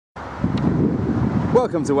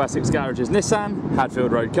Welcome to Wessex Garages Nissan,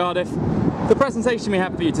 Hadfield Road, Cardiff. The presentation we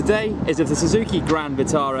have for you today is of the Suzuki Grand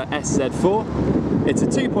Vitara SZ4. It's a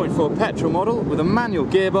 2.4 petrol model with a manual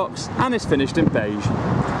gearbox and is finished in beige.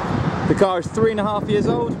 The car is 3.5 years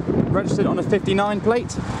old, registered on a 59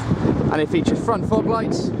 plate, and it features front fog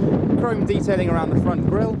lights, chrome detailing around the front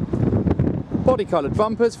grille, body coloured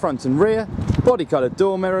bumpers front and rear, body coloured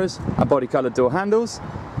door mirrors and body coloured door handles.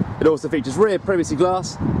 It also features rear privacy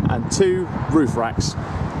glass and 2 roof racks.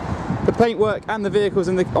 The paintwork and the vehicles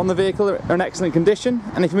on the vehicle are in excellent condition,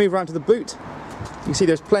 and if you move around to the boot, you can see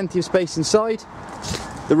there's plenty of space inside.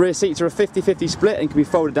 The rear seats are a 50-50 split and can be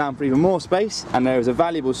folded down for even more space, and there is a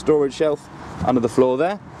valuable storage shelf under the floor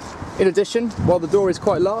there. In addition, while the door is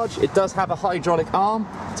quite large, it does have a hydraulic arm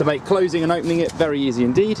to make closing and opening it very easy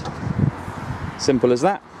indeed. Simple as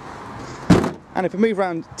that. And if we move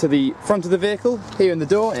around to the front of the vehicle, here in the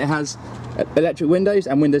door it has electric windows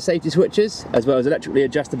and window safety switches, as well as electrically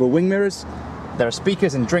adjustable wing mirrors. There are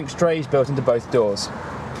speakers and drinks trays built into both doors.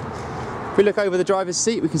 If we look over the driver's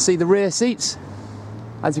seat, we can see the rear seats.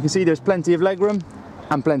 As you can see, there's plenty of legroom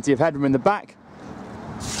and plenty of headroom in the back.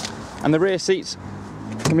 And the rear seats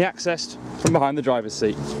can be accessed from behind the driver's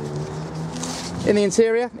seat. In the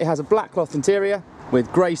interior, it has a black cloth interior with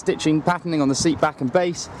grey stitching patterning on the seat back and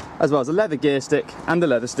base, as well as a leather gear stick and a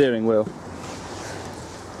leather steering wheel.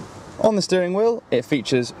 On the steering wheel, it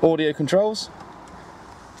features audio controls,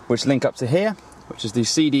 which link up to here, which is the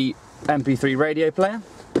CD MP3 radio player.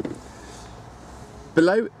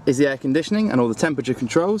 Below is the air conditioning and all the temperature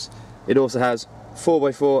controls. It also has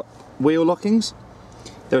 4x4 wheel lockings.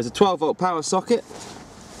 There is a 12-volt power socket,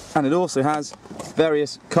 and it also has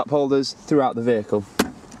various cup holders throughout the vehicle.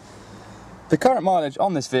 The current mileage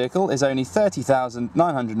on this vehicle is only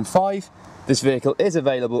 30,905. This vehicle is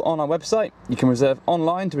available on our website. You can reserve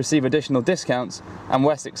online to receive additional discounts, and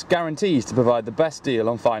Wessex guarantees to provide the best deal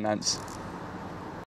on finance.